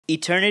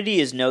Eternity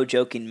is no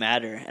joking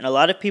matter, and a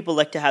lot of people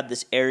like to have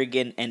this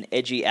arrogant and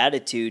edgy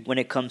attitude when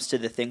it comes to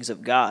the things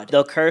of God.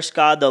 They'll curse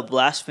God, they'll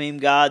blaspheme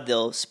God,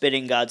 they'll spit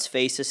in God's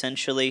face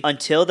essentially,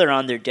 until they're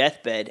on their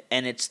deathbed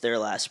and it's their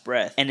last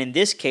breath. And in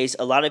this case,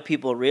 a lot of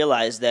people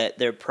realize that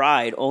their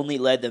pride only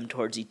led them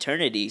towards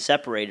eternity,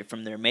 separated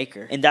from their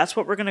Maker. And that's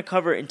what we're going to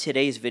cover in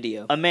today's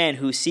video. A man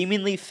who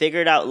seemingly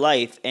figured out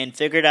life and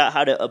figured out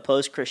how to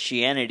oppose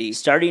Christianity,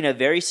 starting a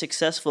very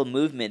successful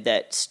movement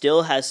that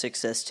still has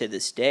success to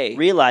this day,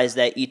 realized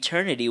that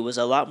eternity was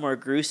a lot more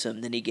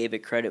gruesome than he gave it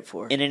credit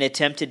for. In an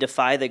attempt to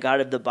defy the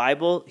God of the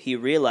Bible, he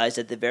realized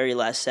at the very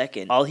last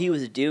second, all he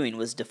was doing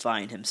was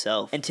defying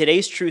himself. And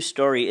today's true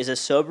story is a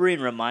sobering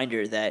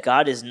reminder that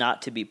God is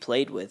not to be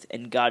played with,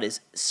 and God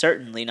is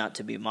certainly not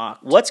to be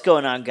mocked. What's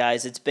going on,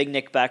 guys? It's Big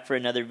Nick back for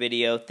another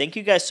video. Thank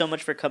you guys so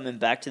much for coming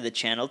back to the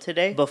channel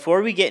today.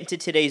 Before we get into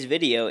today's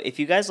video, if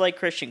you guys like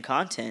Christian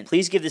content,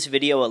 please give this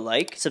video a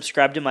like,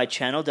 subscribe to my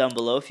channel down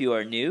below if you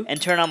are new,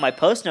 and turn on my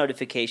post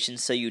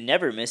notifications so you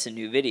never miss a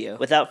new video.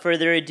 Without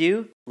further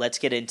ado, let's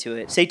get into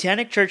it.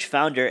 Satanic Church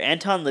founder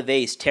Anton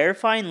LaVey's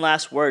terrifying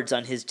last words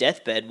on his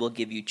deathbed will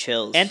give you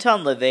chills.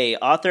 Anton LaVey,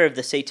 author of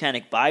the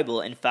Satanic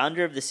Bible and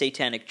founder of the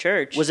Satanic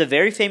Church, was a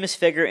very famous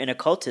figure in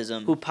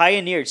occultism who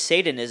pioneered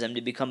Satanism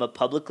to become a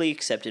publicly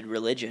accepted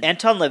religion.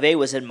 Anton LaVey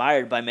was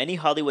admired by many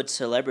Hollywood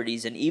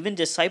celebrities and even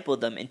discipled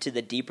them into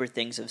the deeper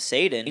things of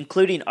Satan,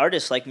 including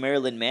artists like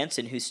Marilyn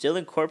Manson, who still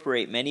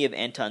incorporate many of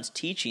Anton's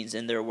teachings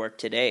in their work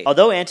today.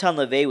 Although Anton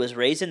LaVey was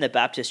raised in the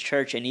Baptist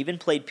church and even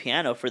played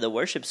piano for the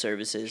worship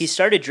services, he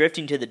started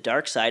drifting to the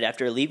dark side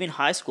after leaving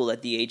high school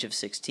at the age of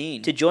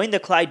 16 to join the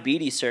Clyde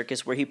Beatty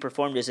circus, where he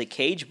performed as a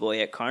cage boy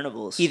at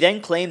carnivals. He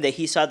then claimed that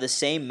he saw the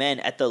same men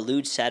at the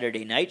lewd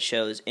Saturday night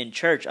shows in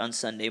church on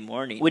Sunday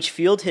morning, which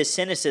fueled his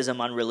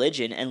cynicism on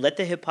religion and let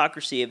the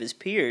hypocrisy of his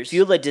peers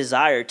fuel a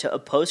desire to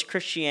oppose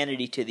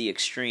Christianity to the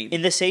extreme.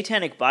 In the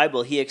Satanic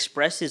Bible, he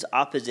expressed his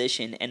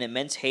opposition and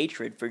immense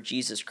hatred for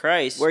Jesus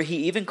Christ, where he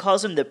even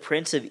calls him the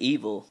Prince of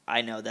Evil.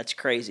 I know, that's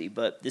crazy,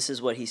 but this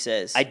is what he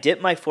says. "I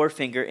dip my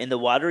forefinger in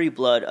the watery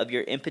blood of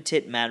your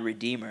impotent mad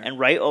Redeemer, and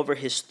write over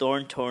his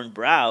thorn-torn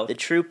brow, the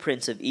true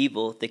Prince of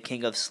Evil, the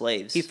King of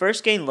Slaves." He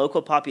first gained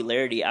local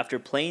popularity after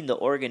playing the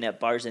organ at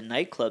bars and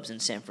nightclubs in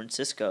San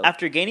Francisco.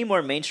 After gaining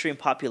more mainstream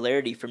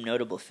popularity from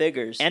notable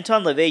figures,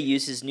 Anton LaVey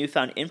used his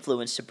newfound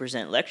influence to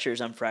present lectures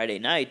on Friday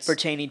nights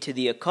pertaining to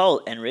the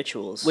occult and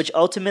rituals, which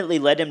ultimately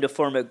led him to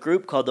form a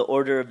group called the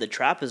Order of the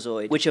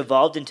Trapezoid, which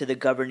evolved into the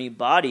governing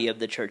body of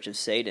the Church of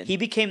Satan. He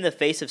became the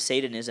face of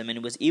Satanism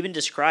and was even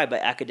described by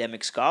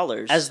academic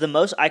scholars as the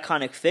most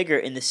iconic figure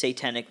in the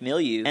satanic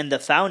milieu and the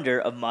founder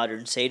of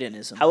modern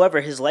Satanism.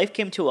 However, his life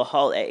came to a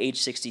halt at age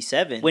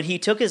 67 when he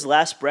took his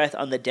last breath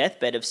on the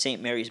deathbed of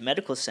St. Mary's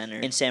Medical Center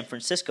in San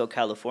Francisco,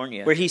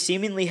 California, where he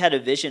seemingly had a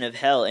vision of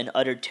hell and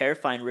uttered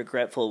terrifying,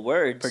 regretful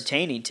words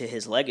pertaining to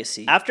his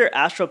legacy. After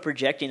astral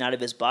projecting out of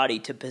his body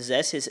to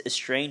possess his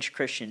estranged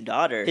Christian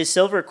daughter, his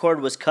silver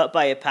cord was cut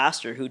by a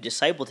pastor who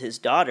discipled his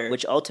daughter,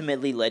 which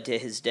ultimately led to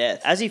his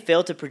death. As he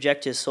failed to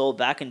project his soul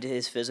back into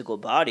his physical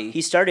body,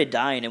 he started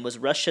dying and was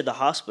rushed to the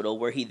hospital,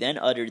 where he then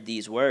uttered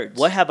these words: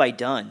 "What have I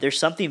done? There's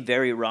something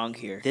very wrong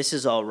here. This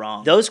is all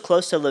wrong." Those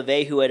close to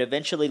LaVey, who had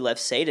eventually left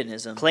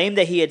Satanism, claimed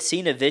that he had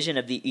seen a vision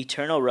of the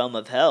eternal realm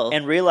of hell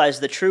and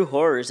realized the true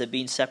horrors of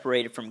being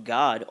separated from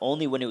God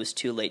only when it was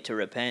too late to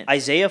repent.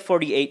 Isaiah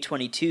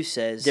 48:22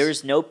 says, "There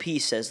is no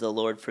peace, says the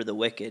Lord, for the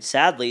wicked."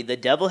 Sadly, the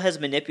devil has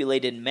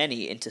manipulated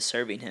many into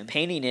serving him,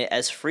 painting it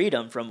as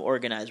freedom from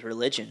organized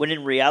religion, when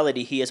in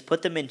reality he has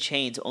put them in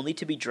chains only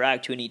to be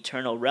dragged to an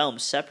eternal realm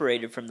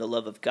separated from the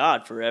love of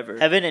God forever.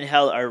 Heaven and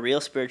hell are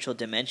real spiritual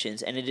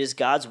dimensions, and it is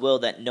God's will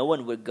that no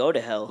one would go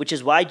to hell, which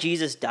is why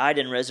Jesus died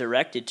and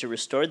resurrected to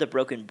restore the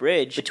broken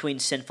bridge between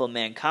sinful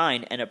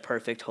mankind and a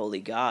perfect holy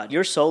God.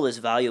 Your soul is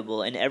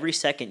valuable, and every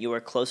second you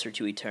are closer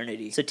to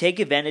eternity. So take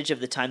advantage of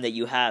the time that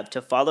you have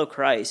to follow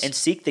Christ and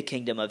seek the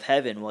kingdom of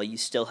heaven while you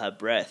still have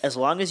breath. As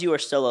long as you are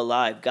still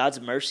alive, God's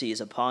mercy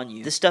is upon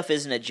you. This stuff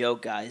isn't a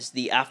joke, guys.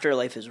 The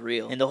afterlife is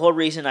real. And the whole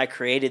reason I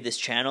created this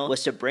channel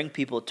was to bring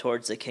people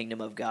towards the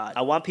kingdom of God.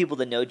 I want people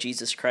to know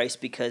Jesus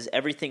Christ, because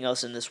everything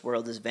else in this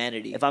world is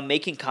vanity. If I'm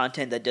making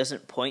content that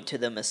doesn't point to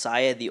the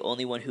Messiah, the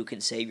only one who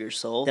can save your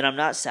soul, then I'm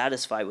not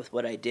satisfied with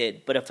what I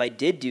did. But if I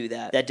did do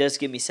that, that does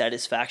give me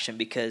satisfaction,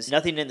 because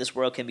nothing in this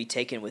world can be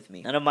taken with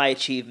me. None of my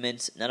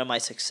achievements, none of my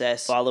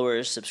success,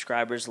 followers,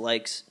 subscribers,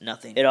 likes,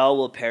 nothing. It all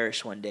will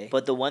perish one day.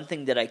 But the one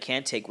thing that I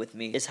can take with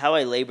me is how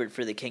I labored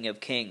for the King of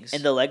Kings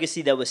and the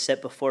legacy that was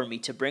set before me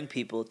to bring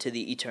people to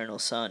the eternal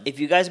Son. If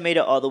you guys made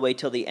it all the way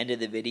till the end of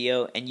the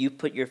video and you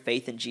put your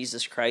faith in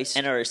Jesus Christ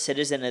and are a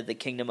citizen of the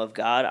kingdom of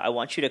God, I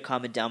want you to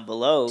comment down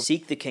below,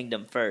 seek the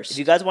kingdom first. If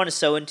you guys want to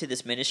sow into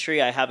this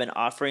ministry, I have an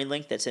offering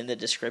link that's in the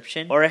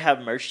description, or I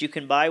have merch you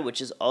can buy,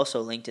 which is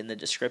also linked in the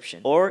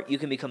description, or you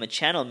can become a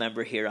channel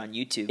member here on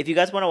YouTube. If you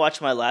guys want to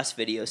watch my last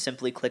video,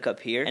 simply click up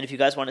here, and if you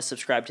guys want to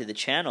subscribe to the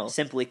channel,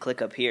 simply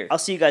click up here. I'll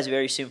see you guys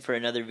very soon for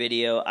another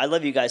video. I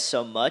love you guys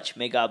so much.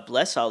 May God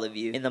bless all of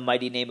you. In the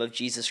mighty name of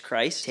Jesus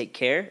Christ, take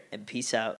care and peace out.